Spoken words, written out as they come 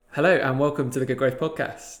Hello and welcome to the Good Growth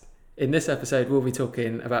Podcast. In this episode, we'll be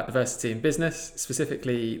talking about diversity in business,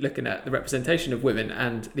 specifically looking at the representation of women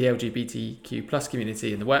and the LGBTQ plus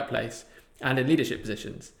community in the workplace and in leadership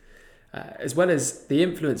positions, as well as the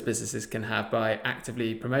influence businesses can have by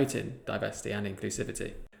actively promoting diversity and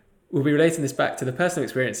inclusivity. We'll be relating this back to the personal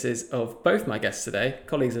experiences of both my guests today,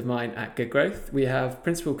 colleagues of mine at Good Growth. We have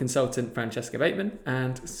Principal Consultant Francesca Bateman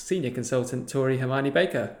and Senior Consultant Tori-Hermione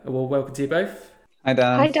Baker. Well, welcome to you both. Hi,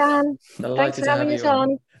 Dan. Hi, Dan. Thanks Delighted for to have having us you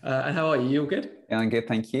on. on. And how are you? You all good? Yeah, I'm good,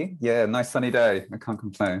 thank you. Yeah, nice sunny day. I can't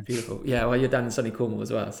complain. Beautiful. Yeah, well, you're down in sunny Cornwall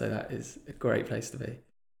as well, so that is a great place to be.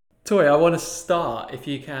 Tori, I want to start, if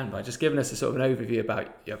you can, by just giving us a sort of an overview about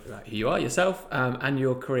who you are yourself and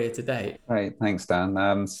your career to date. Great, thanks,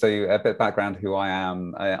 Dan. So a bit of background who I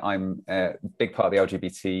am. I'm a big part of the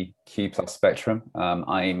LGBTQ plus spectrum.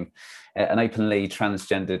 I'm an openly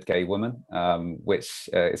transgendered gay woman, which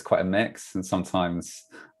is quite a mix and sometimes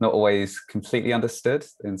not always completely understood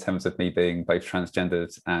in terms of me being both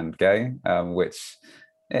transgendered and gay, which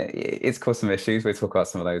it's caused some issues. We'll talk about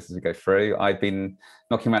some of those as we go through. I've been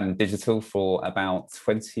knocking around in digital for about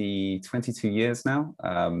 22 years now.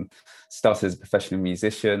 Started as a professional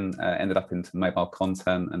musician, ended up into mobile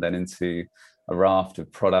content and then into a raft of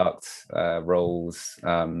product roles,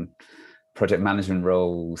 project management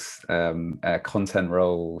roles, content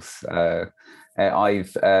roles.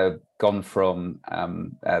 I've gone from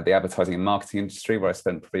the advertising and marketing industry, where I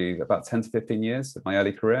spent probably about 10 to 15 years of my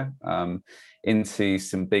early career, into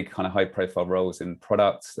some big kind of high profile roles in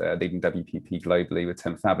product, leading WPP globally with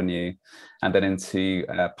 10th Avenue, and then into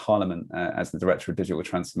Parliament as the Director of Digital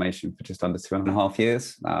Transformation for just under 2.5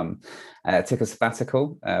 years. Took a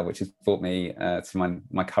sabbatical, which has brought me to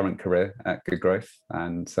my current career at Good Growth.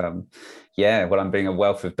 And I'm bringing a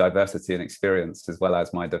wealth of diversity and experience, as well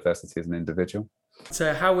as my diversity as an individual.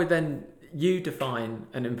 So how would then you define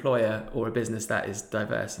an employer or a business that is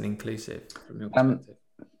diverse and inclusive from your perspective?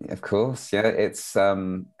 Of course, yeah. It's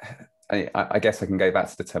I guess I can go back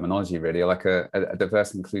to the terminology really. Like a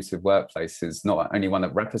diverse, inclusive workplace is not only one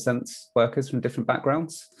that represents workers from different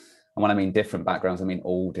backgrounds. And when I mean different backgrounds, I mean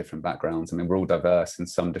all different backgrounds. I mean, we're all diverse in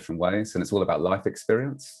some different ways, and it's all about life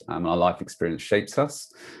experience. Our life experience shapes us,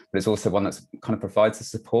 but it's also one that kind of provides the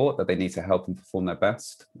support that they need to help them perform their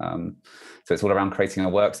best. So it's all around creating a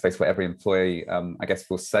workspace where every employee, I guess,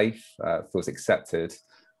 feels safe, feels accepted.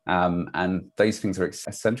 And those things are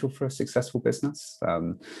essential for a successful business.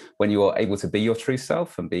 When you are able to be your true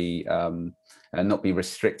self and be and not be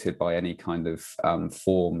restricted by any kind of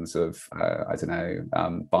forms of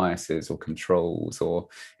biases or controls, or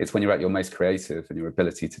it's when you're at your most creative and your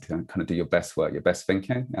ability to kind of do your best work, your best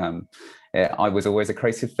thinking. I was always a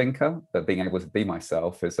creative thinker, but being able to be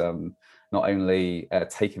myself is not only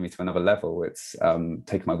taking me to another level, it's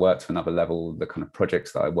taking my work to another level, the kind of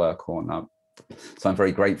projects that I work on. So I'm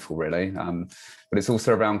very grateful, really. But it's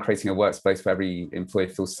also around creating a workspace where every employee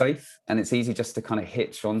feels safe. And it's easy just to kind of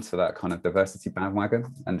hitch onto that kind of diversity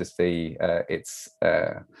bandwagon and just be, it's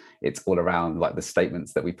all around like the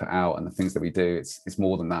statements that we put out and the things that we do. It's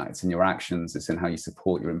more than that. It's in your actions. It's in how you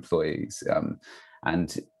support your employees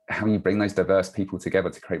and how you bring those diverse people together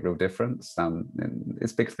to create real difference.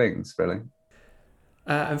 It's big things, really.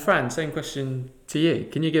 And Fran, same question to you.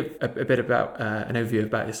 Can you give a bit about an overview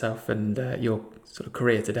about yourself and your sort of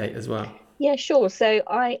career to date as well? Yeah, sure. So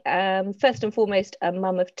I am first and foremost a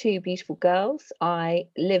mum of two beautiful girls. I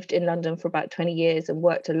lived in London for about 20 years and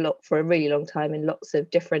worked a lot for a really long time in lots of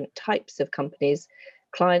different types of companies,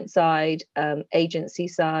 client side, agency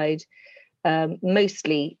side,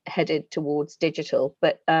 mostly headed towards digital.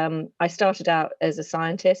 But I started out as a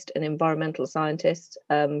scientist, an environmental scientist,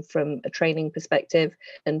 from a training perspective,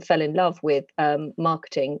 and fell in love with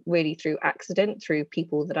marketing really through accident, through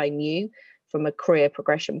people that I knew from a career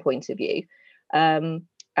progression point of view.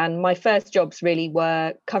 And my first jobs really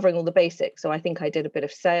were covering all the basics. So I think I did a bit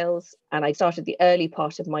of sales, and I started the early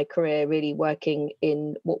part of my career really working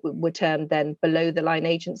in what were termed then below the line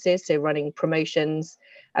agencies. So running promotions,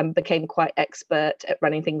 and became quite expert at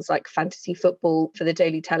running things like fantasy football for the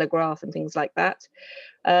Daily Telegraph and things like that.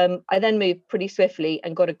 I then moved pretty swiftly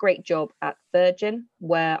and got a great job at Virgin,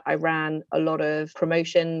 where I ran a lot of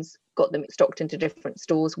promotions, got them stocked into different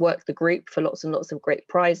stores, worked the group for lots and lots of great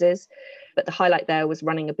prizes. But the highlight there was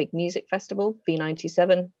running a big music festival,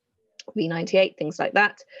 V97, V98, things like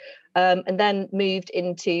that. And then moved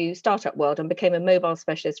into startup world and became a mobile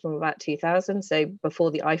specialist from about 2000. So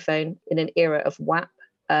before the iPhone, in an era of WAP.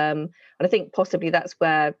 And I think possibly that's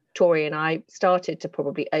where Tori and I started to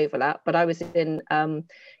probably overlap. But I was in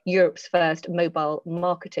Europe's first mobile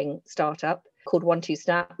marketing startup, called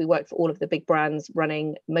 12Snap. We worked for all of the big brands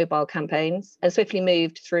running mobile campaigns, and swiftly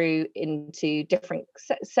moved through into different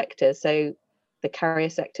sectors. So the carrier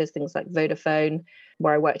sectors, things like Vodafone,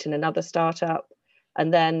 where I worked in another startup.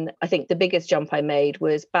 And then I think the biggest jump I made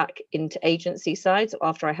was back into agency side. So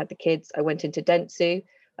after I had the kids, I went into Dentsu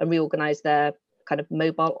and reorganized their kind of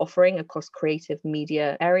mobile offering across creative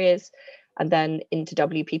media areas. And then into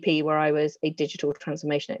WPP, where I was a digital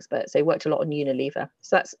transformation expert. So I worked a lot on Unilever.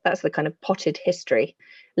 So that's the kind of potted history,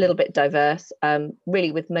 a little bit diverse,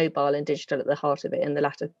 really with mobile and digital at the heart of it in the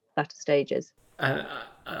latter stages. And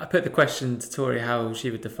I put the question to Tori how she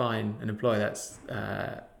would define an employer that's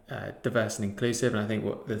diverse and inclusive, and I think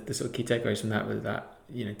what the sort of key takeaways from that was that,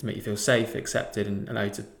 you know, to make you feel safe, accepted, and allow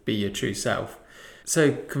you to be your true self.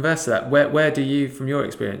 So converse to that, where do you, from your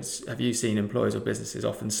experience, have you seen employers or businesses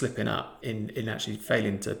often slipping up in actually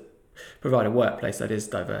failing to provide a workplace that is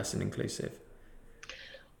diverse and inclusive?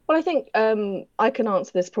 Well, I think I can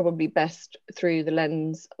answer this probably best through the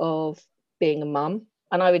lens of being a mum.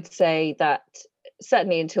 And I would say that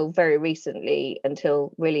certainly until very recently,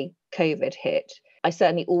 until really COVID hit, I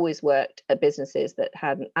certainly always worked at businesses that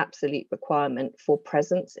had an absolute requirement for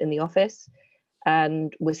presence in the office,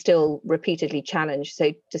 and was still repeatedly challenged.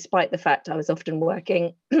 So despite the fact I was often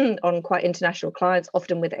working on quite international clients,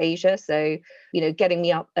 often with Asia, so, you know, getting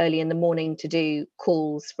me up early in the morning to do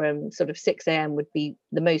calls from sort of 6 a.m. would be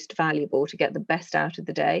the most valuable to get the best out of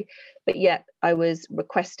the day. But yet I was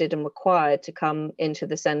requested and required to come into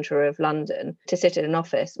the centre of London to sit in an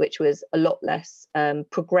office, which was a lot less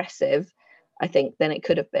progressive, I think, than it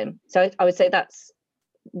could have been. So I would say that's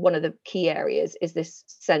one of the key areas, is this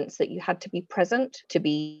sense that you had to be present to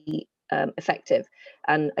be effective.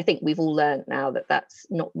 And I think we've all learned now that that's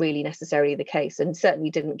not really necessarily the case, and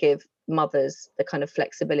certainly didn't give mothers the kind of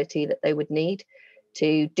flexibility that they would need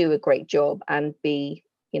to do a great job and be,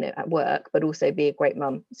 you know, at work, but also be a great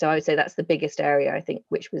mum. So I would say that's the biggest area, I think,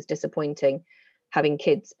 which was disappointing, having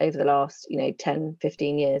kids over the last, 10,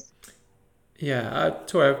 15 years. Yeah,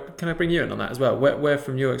 Tori, can I bring you in on that as well? Where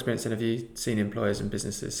from your experience, then, have you seen employers and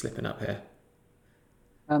businesses slipping up here?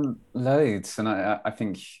 Loads, and I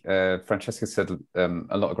think Francesca said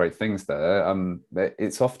a lot of great things there.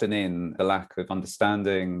 It's often in the lack of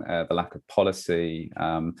understanding, the lack of policy,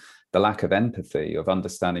 the lack of empathy, of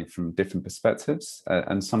understanding from different perspectives,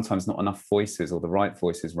 and sometimes not enough voices, or the right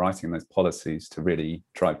voices, writing those policies to really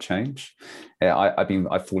drive change.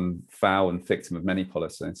 I've fallen foul and victim of many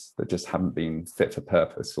policies that just haven't been fit for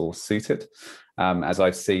purpose or suited. As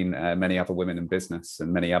I've seen many other women in business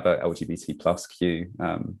and many other LGBT plus Q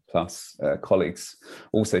plus colleagues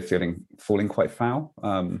also falling quite foul.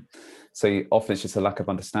 So often it's just a lack of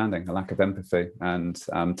understanding, a lack of empathy, and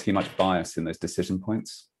too much bias in those decision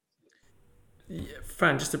points. Yeah,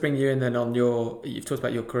 Fran, just to bring you in then on you've talked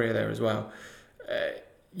about your career there as well.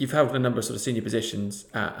 You've held a number of sort of senior positions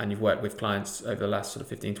and you've worked with clients over the last sort of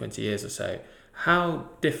 15, 20 years or so. How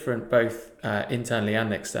different, both internally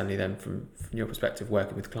and externally then, from your perspective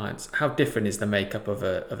working with clients, how different is the makeup of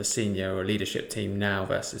a senior or leadership team now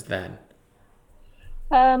versus then?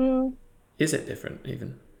 Is it different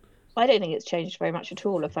even? I don't think it's changed very much at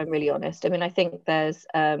all, if I'm really honest. I mean, I think there's,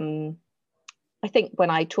 I think when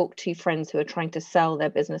I talk to friends who are trying to sell their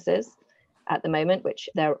businesses at the moment, which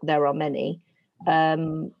there are many,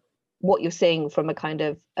 what you're seeing from a kind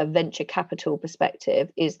of a venture capital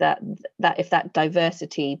perspective is that if that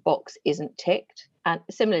diversity box isn't ticked, and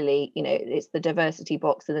similarly, it's the diversity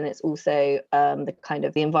box, and then it's also the kind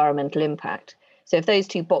of the environmental impact. So if those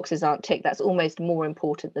two boxes aren't ticked, that's almost more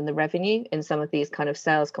important than the revenue in some of these kind of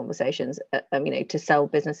sales conversations, to sell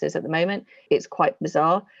businesses at the moment. It's quite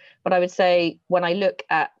bizarre. But I would say when I look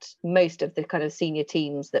at most of the kind of senior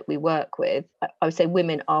teams that we work with, I would say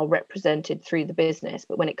women are represented through the business.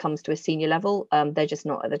 But when it comes to a senior level, they're just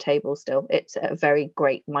not at the table still. It's a very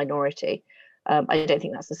great minority. I don't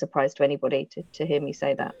think that's a surprise to anybody to hear me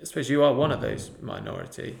say that. I suppose you are one of those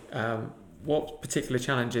minority. What particular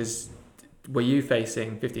challenges were you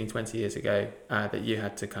facing 15, 20 years ago that you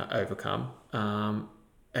had to overcome? And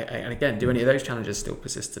again, do any of those challenges still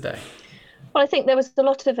persist today? Well, I think there was a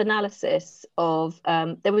lot of analysis of,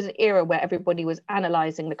 there was an era where everybody was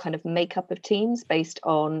analysing the kind of makeup of teams based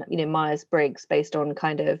on, Myers-Briggs, based on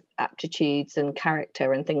kind of aptitudes and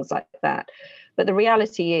character and things like that. But the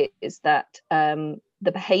reality is that the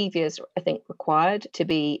behaviours, I think, required to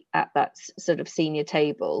be at that sort of senior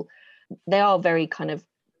table, they are very kind of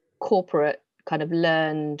corporate, kind of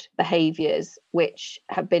learned behaviours which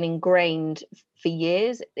have been ingrained for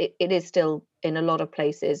years. It is still in a lot of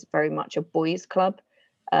places very much a boys' club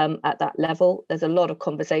at that level. There's a lot of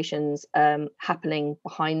conversations happening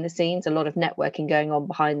behind the scenes, a lot of networking going on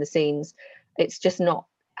behind the scenes It's just not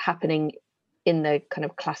happening in the kind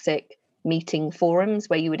of classic meeting forums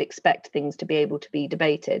where you would expect things to be able to be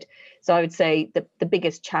debated. So I would say the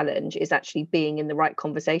biggest challenge is actually being in the right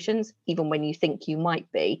conversations, even when you think you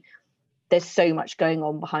might be. There's so much going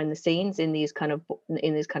on behind the scenes in these kind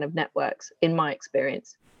of networks, in my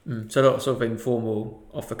experience. So a lot of sort of informal,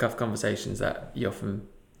 off-the-cuff conversations that you often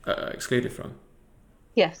excluded from.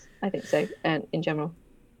 Yes, I think so, in general.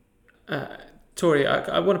 Tori,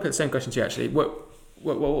 I want to put the same question to you actually.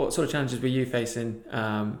 What sort of challenges were you facing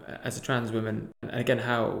as a trans woman? And again,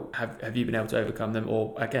 how have you been able to overcome them?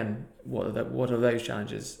 Or again, what are those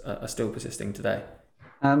challenges are still persisting today?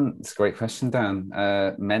 It's a great question, Dan.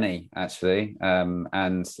 Many, actually.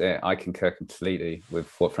 I concur completely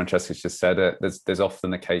with what Francesca's just said. There's often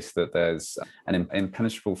the case that there's an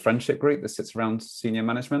impenetrable friendship group that sits around senior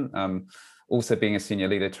management. Also, being a senior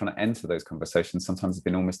leader, trying to enter those conversations sometimes has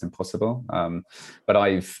been almost impossible. But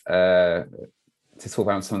to talk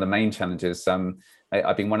about some of the main challenges,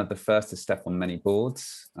 I've been one of the first to step on many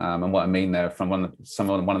boards, and what I mean there, from one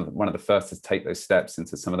of the first to take those steps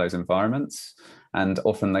into some of those environments, and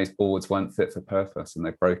often those boards weren't fit for purpose and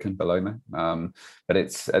they've broken below me. But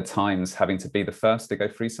it's at times having to be the first to go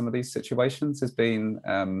through some of these situations has been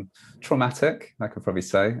traumatic, I could probably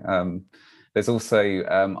say. There's also,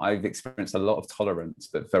 I've experienced a lot of tolerance,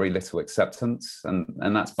 but very little acceptance.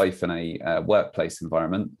 And that's both in a workplace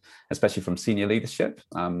environment, especially from senior leadership,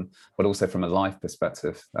 but also from a life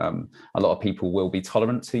perspective. A lot of people will be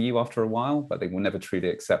tolerant to you after a while, but they will never truly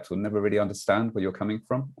accept or never really understand where you're coming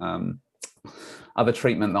from. Other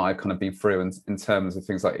treatment that I've kind of been through in terms of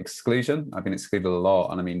things like exclusion, I've been excluded a lot.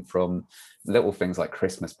 And I mean, from little things like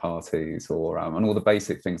Christmas parties or and all the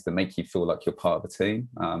basic things that make you feel like you're part of a team.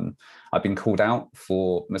 I've been called out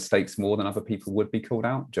for mistakes more than other people would be called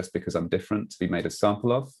out just because I'm different, to be made a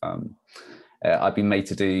sample of. I've been made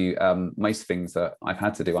to do most things that I've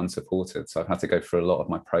had to do unsupported. So I've had to go through a lot of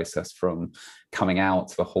my process, from coming out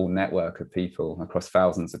to a whole network of people across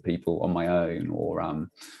thousands of people on my own, or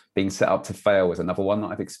being set up to fail is another one that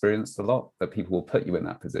I've experienced a lot, that people will put you in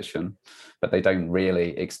that position, but they don't really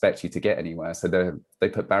expect you to get anywhere. So they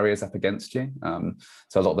put barriers up against you.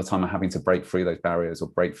 So a lot of the time I'm having to break through those barriers or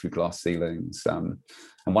break through glass ceilings. And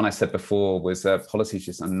one I said before was policies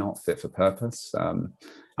just are not fit for purpose.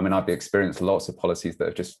 I mean, I've experienced lots of policies that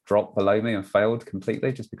have just dropped below me and failed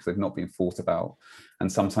completely just because they've not been thought about.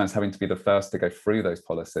 And sometimes having to be the first to go through those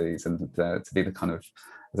policies and to be the kind of,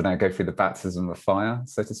 I don't know, go through the baptism of fire,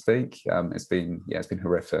 so to speak. It's been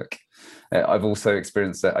horrific. I've also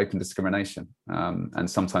experienced open discrimination, and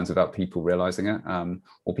sometimes without people realizing it,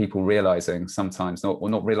 or people realizing sometimes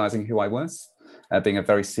not realizing who I was. Being a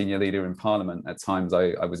very senior leader in Parliament, at times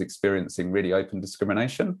I was experiencing really open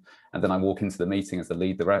discrimination, and then I walk into the meeting as the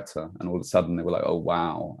lead director, and all of a sudden they were like, "Oh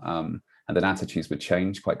wow," and then attitudes would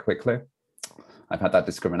change quite quickly. I've had that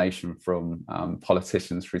discrimination from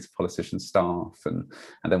politicians through to politician staff, and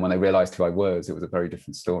then when they realised who I was, it was a very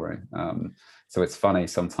different story. So it's funny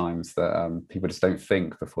sometimes that people just don't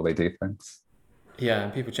think before they do things. Yeah,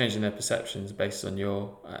 and people changing their perceptions based on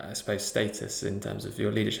your, I suppose, status in terms of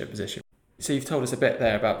your leadership position. So you've told us a bit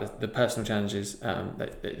there about the personal challenges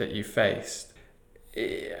that you faced.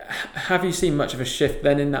 Have you seen much of a shift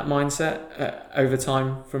then in that mindset over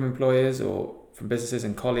time from employers or from businesses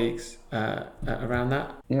and colleagues around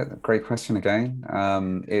that? Yeah, great question again.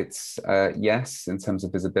 It's yes, in terms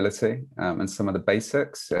of visibility and some of the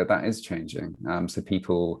basics, that is changing. So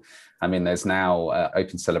people, I mean, there's now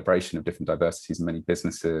open celebration of different diversities in many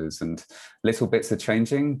businesses, and little bits are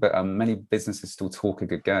changing, but many businesses still talk a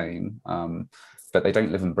good game. But they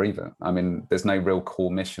don't live and breathe it. I mean, there's no real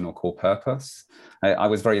core mission or core purpose. I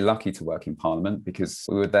was very lucky to work in Parliament because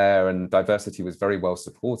we were there and diversity was very well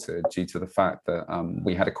supported due to the fact that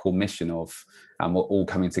we had a core mission of we're all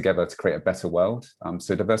coming together to create a better world.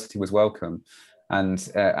 So diversity was welcome. And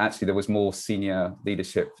actually, there was more senior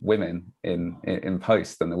leadership women in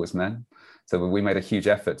post than there was men. So we made a huge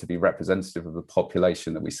effort to be representative of the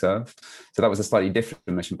population that we served. So that was a slightly different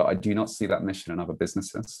mission, but I do not see that mission in other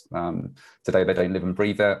businesses. Today, they don't live and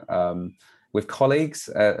breathe it. With colleagues,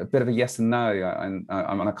 a bit of a yes and no.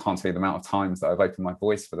 I can't tell you the amount of times that I've opened my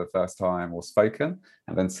voice for the first time or spoken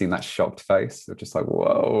and then seen that shocked face of just like,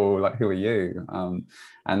 whoa, like, who are you?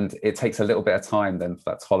 And it takes a little bit of time then for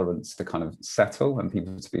that tolerance to kind of settle and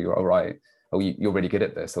people to be, all right, oh, you're really good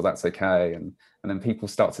at this, or that's okay. And then people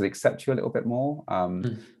start to accept you a little bit more.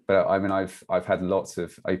 But I mean, I've had lots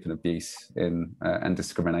of open abuse and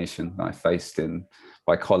discrimination that I faced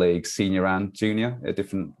by colleagues, senior and junior, at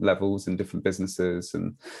different levels in different businesses.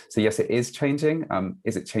 And so, yes, it is changing.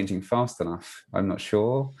 Is it changing fast enough? I'm not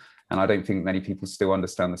sure. And I don't think many people still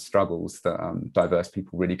understand the struggles that diverse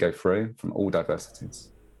people really go through from all diversities.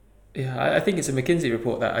 Yeah, I think it's a McKinsey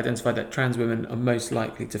report that identified that trans women are most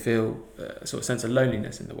likely to feel a sort of sense of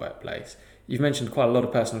loneliness in the workplace. You've mentioned quite a lot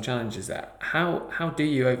of personal challenges there. How do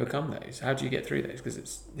you overcome those? How do you get through those? Because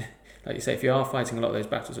it's, like you say, if you are fighting a lot of those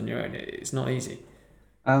battles on your own, it's not easy.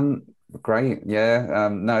 Great. Yeah.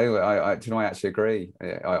 No, do you know, I actually agree.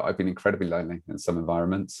 I've been incredibly lonely in some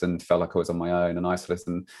environments and felt like I was on my own and isolated.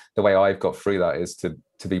 And the way I've got through that is to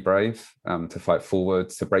be brave, to fight forward,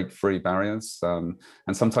 to break through barriers, and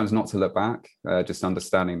sometimes not to look back, just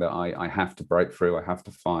understanding that I have to break through, I have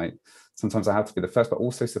to fight. Sometimes I have to be the first, but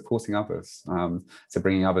also supporting others, so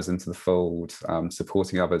bringing others into the fold,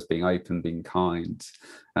 supporting others, being open, being kind,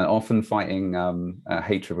 and often fighting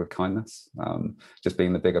hatred with kindness, just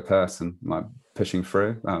being the bigger person, like pushing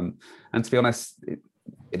through. And to be honest,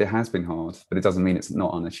 it has been hard, but it doesn't mean it's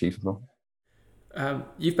not unachievable.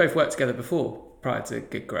 You've both worked together before, prior to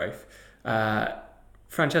Good Growth.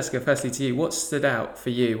 Francesca, firstly to you, what stood out for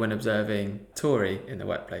you when observing Tori in the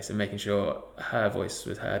workplace and making sure her voice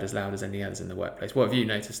was heard as loud as any others in the workplace? What have you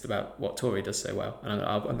noticed about what Tori does so well? And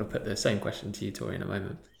I'm going to put the same question to you, Tori, in a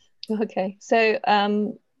moment. Okay, so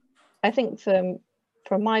I think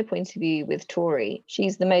from my point of view with Tori,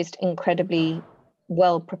 she's the most incredibly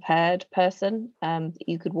well-prepared person that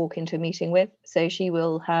you could walk into a meeting with. So she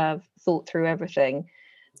will have thought through everything,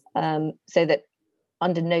 so that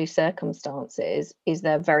under no circumstances is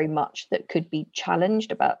there very much that could be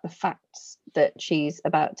challenged about the facts that she's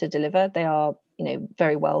about to deliver. They are,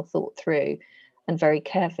 very well thought through and very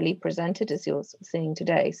carefully presented, as you're seeing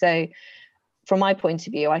today. So from my point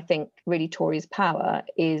of view, I think really Tori's power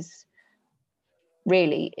is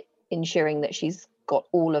really ensuring that she's got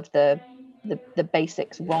all of the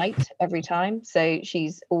basics right every time. So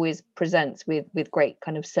she's always presents with great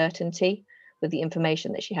kind of certainty with the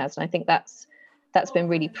information that she has. And I think that's been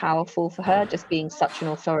really powerful for her, just being such an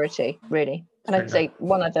authority, really. And I'd say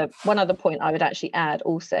one other point I would actually add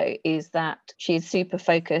also is that she's super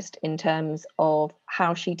focused in terms of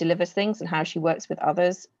how she delivers things and how she works with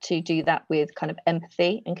others, to do that with kind of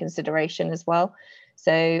empathy and consideration as well.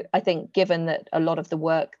 So I think given that a lot of the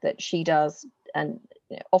work that she does, and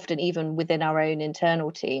often even within our own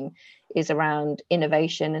internal team, is around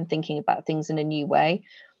innovation and thinking about things in a new way,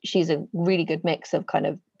 she's a really good mix of kind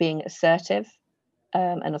of being assertive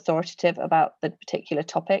and authoritative about the particular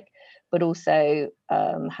topic, but also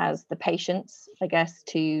has the patience, I guess,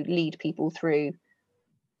 to lead people through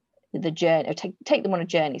the journey, or take them on a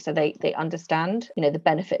journey so they understand, the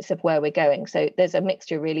benefits of where we're going. So there's a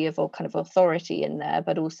mixture really of all kind of authority in there,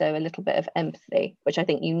 but also a little bit of empathy, which I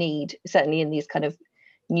think you need, certainly in these kind of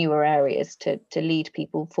newer areas, to lead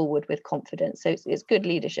people forward with confidence. So it's good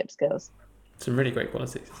leadership skills. Some really great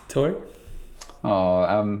qualities. Tori?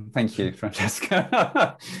 Oh, thank you,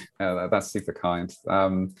 Francesca. That's super kind.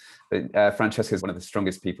 Francesca is one of the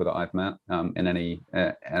strongest people that I've met in any,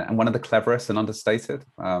 and one of the cleverest and understated.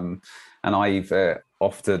 And I've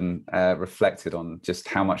often reflected on just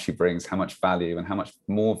how much she brings, how much value, and how much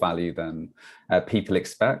more value than people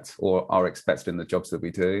expect or are expected in the jobs that we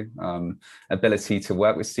do. Ability to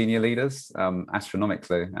work with senior leaders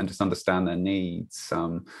astronomically and just understand their needs,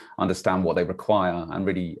 understand what they require, and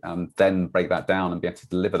really then break that down and be able to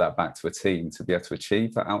deliver that back to a team to be able to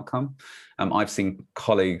achieve that outcome. I've seen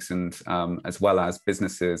colleagues and as well as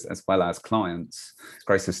businesses, as well as clients,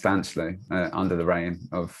 grow substantially under the reign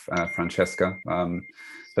of Francesca.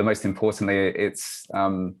 But most importantly, it's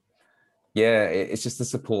just the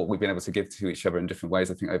support we've been able to give to each other in different ways,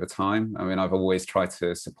 I think, over time. I mean, I've always tried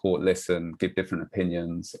to support, listen, give different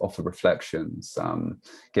opinions, offer reflections,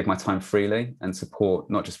 give my time freely, and support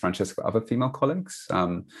not just Francesca, but other female colleagues.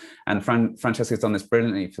 And Francesca's done this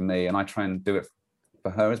brilliantly for me, and I try and do it for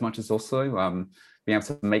her as much as also being able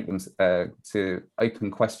to make them to open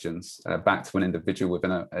questions back to an individual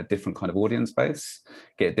within a different kind of audience base,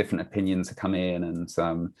 get different opinions to come in, and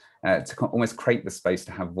to almost create the space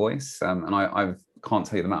to have voice. And I can't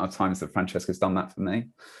tell you the amount of times that Francesca's done that for me.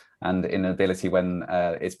 And inability when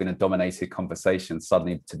it's been a dominated conversation,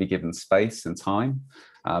 suddenly to be given space and time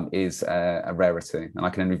is a rarity. And I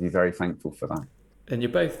can only be very thankful for that. And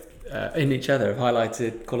you're both in each other have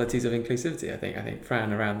highlighted qualities of inclusivity. I think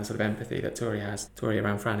Fran around the sort of empathy that Tori has, Tori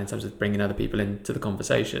around Fran in terms of bringing other people into the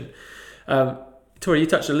conversation. Tori, you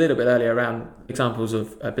touched a little bit earlier around examples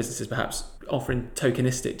of businesses perhaps offering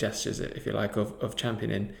tokenistic gestures, if you like, of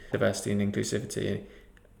championing diversity and inclusivity.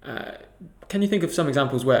 Can you think of some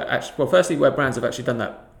examples where, firstly, where brands have actually done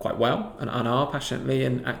that quite well and are passionately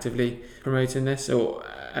and actively promoting this?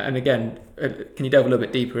 And again, can you delve a little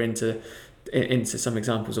bit deeper into some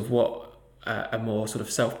examples of what a more sort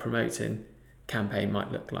of self-promoting campaign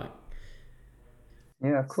might look like?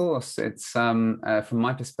 Yeah, of course. It's from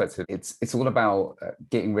my perspective, it's all about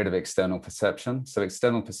getting rid of external perception. So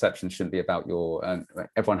external perception shouldn't be about your.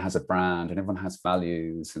 Everyone has a brand and everyone has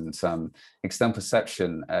values, and external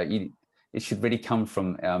perception. It should really come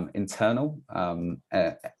from internal,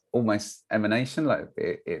 almost emanation, like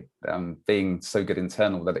it being so good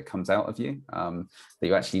internal that it comes out of you. That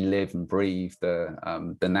you actually live and breathe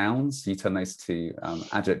the nouns. You turn those two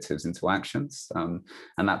adjectives into actions.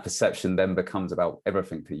 And that perception then becomes about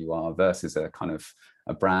everything that you are versus a kind of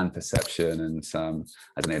a brand perception and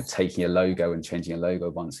I don't know, taking a logo and changing a logo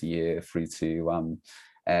once a year through to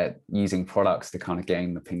using products to kind of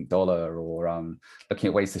gain the pink dollar or looking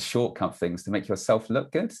at ways to shortcut things to make yourself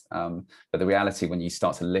look good. But the reality, when you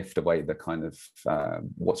start to lift away the kind of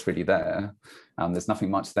what's really there, there's nothing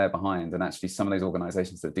much there behind. And actually some of those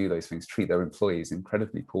organizations that do those things treat their employees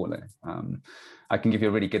incredibly poorly. I can give you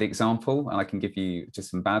a really good example and I can give you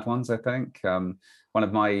just some bad ones, I think. One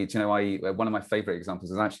of my favorite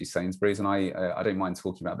examples is actually Sainsbury's, and I don't mind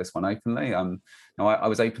talking about this one openly. I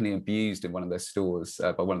was openly abused in one of their stores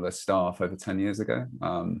by one of their staff over 10 years ago,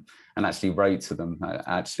 and actually wrote to them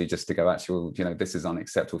actually just to go, this is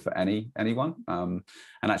unacceptable for anyone. And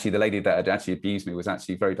actually the lady that had actually abused me was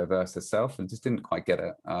actually very diverse herself and just didn't quite get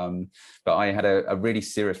it. But I had a really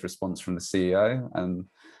serious response from the CEO,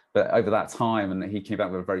 but over that time, and he came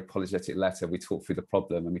back with a very apologetic letter, we talked through the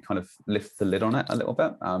problem and we kind of lifted the lid on it a little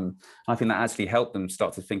bit. I think that actually helped them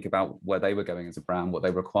start to think about where they were going as a brand, what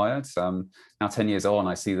they required. Now 10 years on,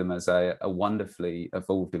 I see them as a wonderfully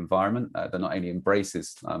evolved environment that not only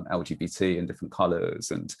embraces LGBT in different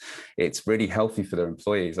colors, and it's really healthy for their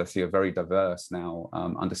employees. I see a very diverse now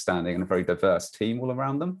understanding and a very diverse team all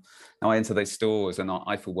around them. Now I enter those stores and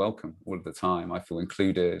I feel welcome all of the time. I feel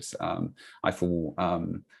included. I feel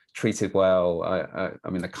treated well. I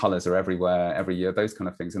mean, the colors are everywhere every year, those kind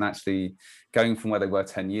of things. And actually going from where they were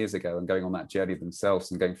 10 years ago and going on that journey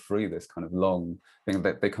themselves and going through this kind of long thing,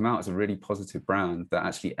 that they come out as a really positive brand that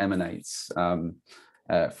actually emanates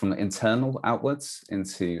from internal outwards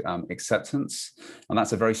into acceptance. And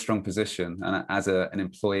that's a very strong position. And as an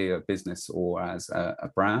employee of business or as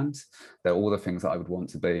a brand, they're all the things that I would want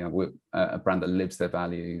to be. A brand that lives their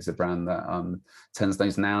values, a brand that turns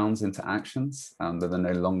those nouns into actions, that they're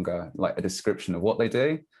no longer like a description of what they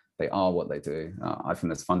do. They are what they do. I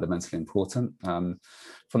think that's fundamentally important.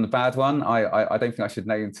 From the bad one, I don't think I should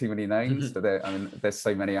name too many names, but there's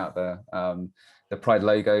so many out there. The Pride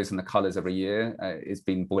logos and the colours every year, it's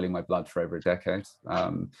been boiling my blood for over a decade.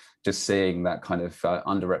 Just seeing that kind of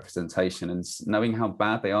underrepresentation and knowing how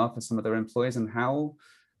bad they are for some of their employees and how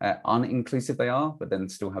uninclusive they are, but then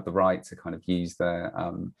still have the right to kind of use their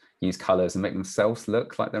use colours and make themselves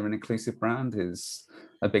look like they're an inclusive brand is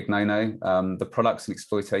a big no-no. The products and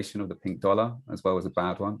exploitation of the pink dollar as well as a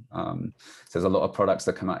bad one. So there's a lot of products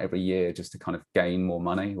that come out every year just to kind of gain more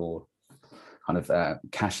money or kind of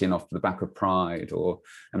cash in off the back of Pride,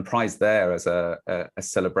 and Pride's there as a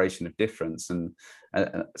celebration of difference. And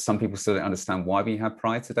some people still don't understand why we have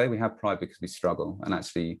Pride today. We have Pride because we struggle, and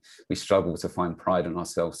actually we struggle to find pride in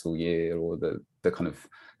ourselves all year, or the kind of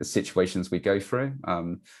the situations we go through.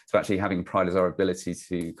 So actually having Pride is our ability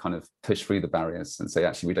to kind of push through the barriers and say,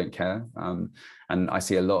 actually, we don't care. And I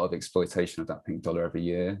see a lot of exploitation of that pink dollar every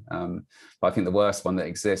year. But I think the worst one that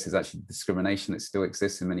exists is actually discrimination that still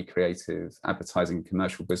exists in many creative advertising and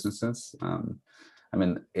commercial businesses. I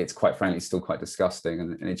mean, it's quite frankly still quite disgusting,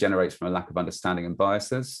 and it generates from a lack of understanding and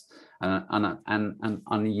biases and an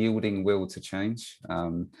unyielding will to change.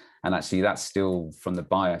 And actually that's still from the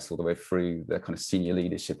bias all the way through the kind of senior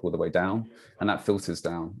leadership all the way down, and that filters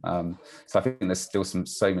down. So I think there's still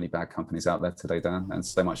so many bad companies out there today, Dan, and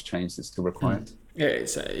so much change that's still required. Yeah,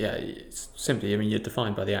 it's simply, I mean, you're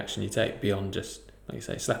defined by the action you take beyond just, like you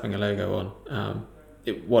say, slapping a logo on.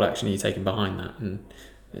 What action are you taking behind that? And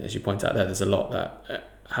as you point out there's a lot that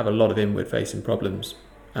have a lot of inward facing problems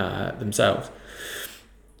themselves.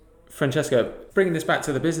 Francesca, bringing this back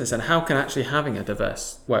to the business, and how can actually having a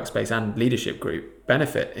diverse workspace and leadership group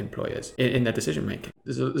benefit employers in their decision making?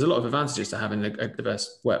 There's a lot of advantages to having a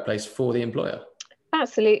diverse workplace for the employer.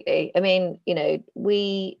 Absolutely. I mean,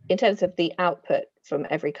 we, in terms of the output from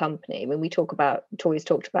every company, when we talk about, Tori's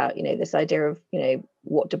talked about, this idea of,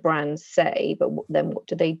 what do brands say, but then what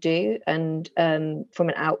do they do? And from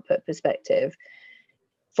an output perspective,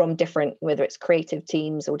 from different, whether it's creative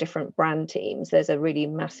teams or different brand teams, there's a really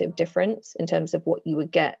massive difference in terms of what you would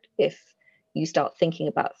get if you start thinking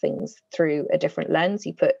about things through a different lens.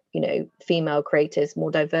 You put, female creators,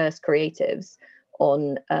 more diverse creatives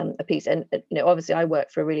on a piece. And, obviously I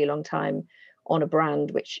worked for a really long time on a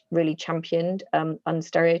brand which really championed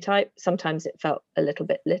unstereotype. Sometimes it felt a little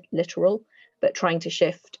bit literal, but trying to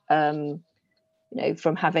shift,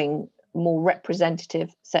 from having more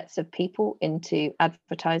representative sets of people into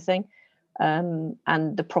advertising,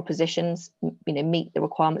 and the propositions, meet the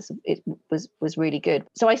requirements. It was really good.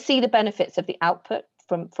 So I see the benefits of the output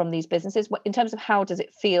from these businesses. In terms of how does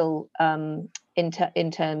it feel in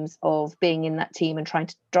terms of being in that team and trying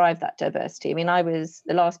to drive that diversity? I mean,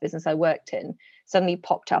 the last business I worked in suddenly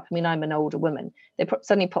popped up. I mean, I'm an older woman. They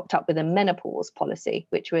suddenly popped up with a menopause policy,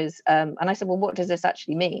 which was, and I said, well, what does this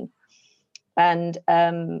actually mean? And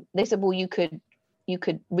they said, well, you could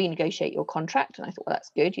renegotiate your contract. And I thought, well,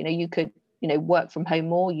 that's good. You could, work from home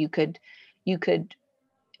more. You could,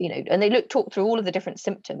 and they talked through all of the different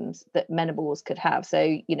symptoms that menopause could have.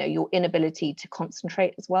 So, your inability to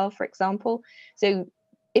concentrate as well, for example. So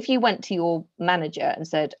if you went to your manager and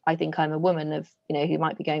said, I think I'm a woman of, who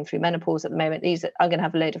might be going through menopause at the moment, I'm going to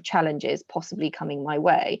have a load of challenges possibly coming my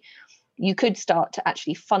way, you could start to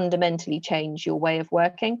actually fundamentally change your way of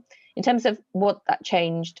working. In terms of what that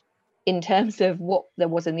changed, in terms of what there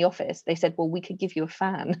was in the office, they said, well, we could give you a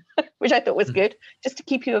fan, which I thought was good, just to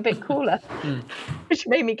keep you a bit cooler, which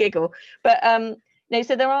made me giggle. But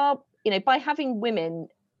so there are, by having women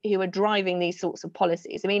who are driving these sorts of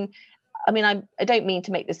policies, I mean, I don't mean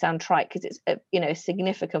to make this sound trite, because it's a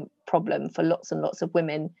significant problem for lots and lots of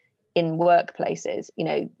women in workplaces.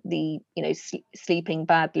 Sleeping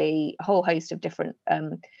badly, a whole host of different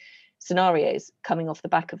scenarios coming off the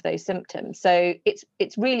back of those symptoms. So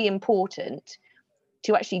it's really important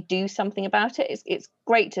to actually do something about it. It's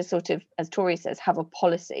great to sort of, as Tori says, have a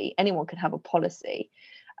policy. Anyone can have a policy,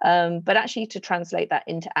 but actually to translate that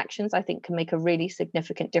into actions, I think, can make a really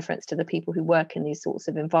significant difference to the people who work in these sorts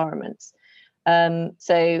of environments.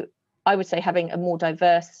 So I would say having a more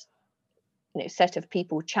diverse, set of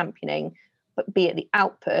people championing, but be it the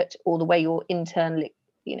output or the way your internally,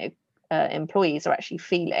 employees are actually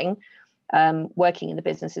feeling, working in the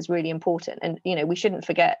business is really important. And we shouldn't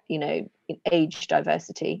forget age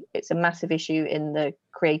diversity. It's a massive issue in the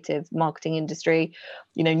creative marketing industry.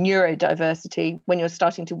 Neurodiversity, when you're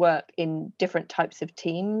starting to work in different types of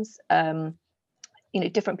teams,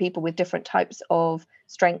 different people with different types of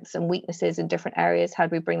strengths and weaknesses in different areas. How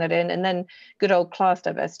do we bring that in? And then good old class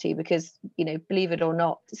diversity, because, believe it or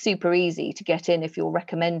not, it's super easy to get in if you're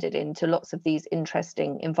recommended into lots of these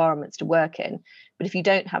interesting environments to work in. But if you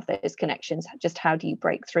don't have those connections, just how do you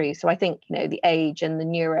break through? So I think, the age and the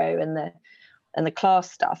neuro and the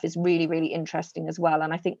class stuff is really, really interesting as well.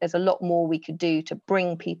 And I think there's a lot more we could do to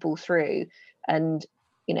bring people through and,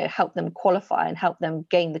 help them qualify and help them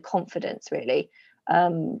gain the confidence, really,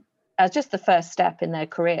 as just the first step in their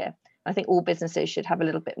career. I think all businesses should have a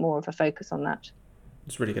little bit more of a focus on that.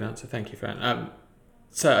 That's a really good answer. Thank you, Fran.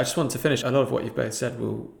 So I just want to finish. A lot of what you've both said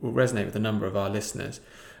will resonate with a number of our listeners.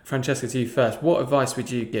 Francesca, to you first. What advice would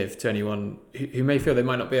you give to anyone who may feel they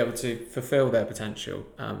might not be able to fulfill their potential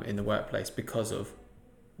in the workplace because of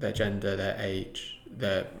their gender, their age,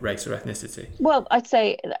 their race or ethnicity? Well, I'd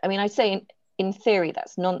say in theory,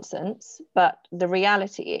 that's nonsense. But the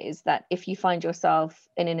reality is that if you find yourself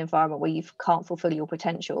in an environment where you can't fulfill your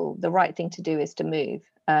potential, the right thing to do is to move.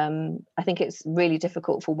 I think it's really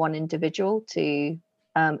difficult for one individual to,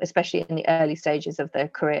 especially in the early stages of their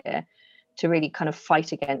career, to really kind of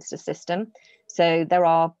fight against a system. So there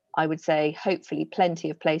are, I would say, hopefully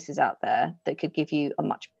plenty of places out there that could give you a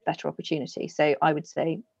much better opportunity. So I would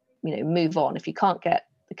say, move on. If you can't get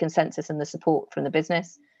the consensus and the support from the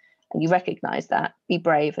business, and you recognise that, be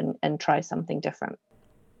brave and try something different.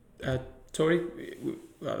 Tori, would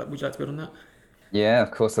you like to build on that? Yeah,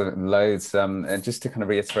 of course, loads. And just to kind of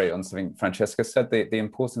reiterate on something Francesca said, the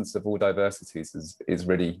importance of all diversities is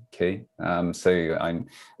really key. So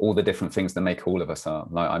all the different things that make all of us are.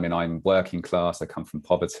 I'm working class. I come from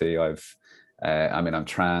poverty. I'm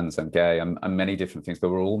trans, I'm gay, I'm many different things, but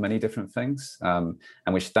we're all many different things, and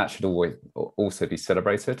that should always also be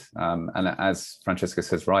celebrated. And as Francesca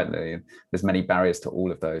says rightly, there's many barriers to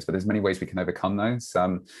all of those, but there's many ways we can overcome those.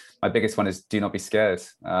 My biggest one is do not be scared,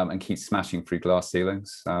 and keep smashing through glass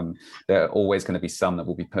ceilings. There are always going to be some that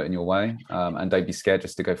will be put in your way, and don't be scared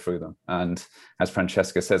just to go through them. And as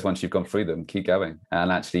Francesca says, once you've gone through them, keep going,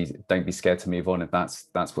 and actually don't be scared to move on if that's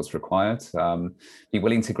what's required. Be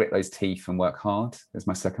willing to grit those teeth and work work hard is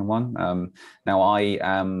my second one. Now, I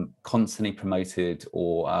am constantly promoted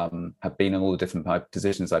or have been in all the different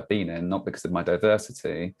positions I've been in, not because of my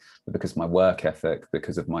diversity, but because of my work ethic,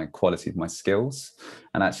 because of my quality of my skills.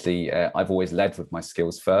 And actually, I've always led with my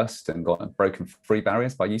skills first and broken free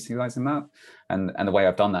barriers by utilising that. And the way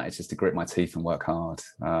I've done that is just to grit my teeth and work hard.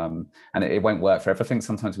 And it won't work for everything.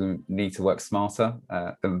 Sometimes we need to work smarter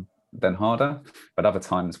than harder, but other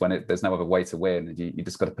times when there's no other way to win, you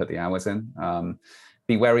just got to put the hours in.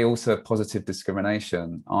 Be wary also of positive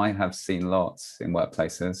discrimination. I have seen lots in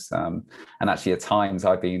workplaces, and actually at times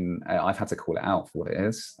I've had to call it out for what it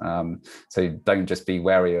is. So don't just be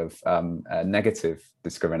wary of negative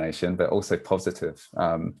discrimination, but also positive,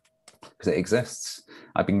 because it exists.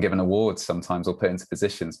 I've been given awards sometimes or put into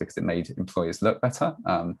positions because it made employers look better.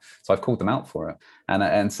 So I've called them out for it.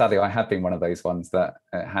 And sadly, I have been one of those ones that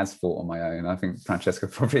has fought on my own. I think Francesca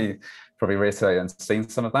probably reiterated and seen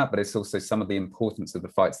some of that, but it's also some of the importance of the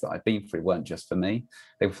fights that I've been through weren't just for me,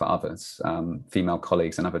 they were for others, female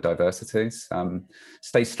colleagues and other diversities.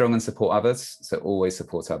 Stay strong and support others, so always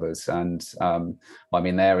support others. And what I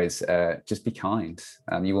mean there is just be kind.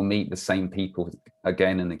 You will meet the same people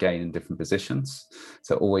again and again in different positions,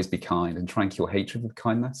 so always be kind and try and cure hatred with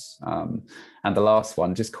kindness. And the last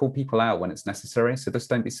one, just call people out when it's necessary, so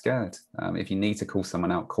just don't be scared. If you need to call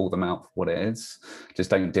someone out, call them out for what it is.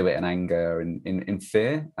 Just don't do it in anger and in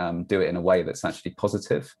fear. Do it in a way that's actually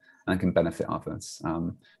positive and can benefit others.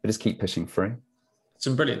 But just keep pushing through.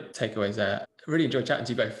 Some brilliant takeaways there. I really enjoyed chatting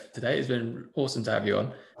to you both today. It's been awesome to have you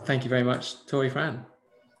on. Thank you very much, Tori, Fran.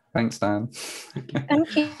 Thanks, Dan.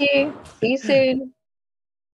 Thank you. See you soon.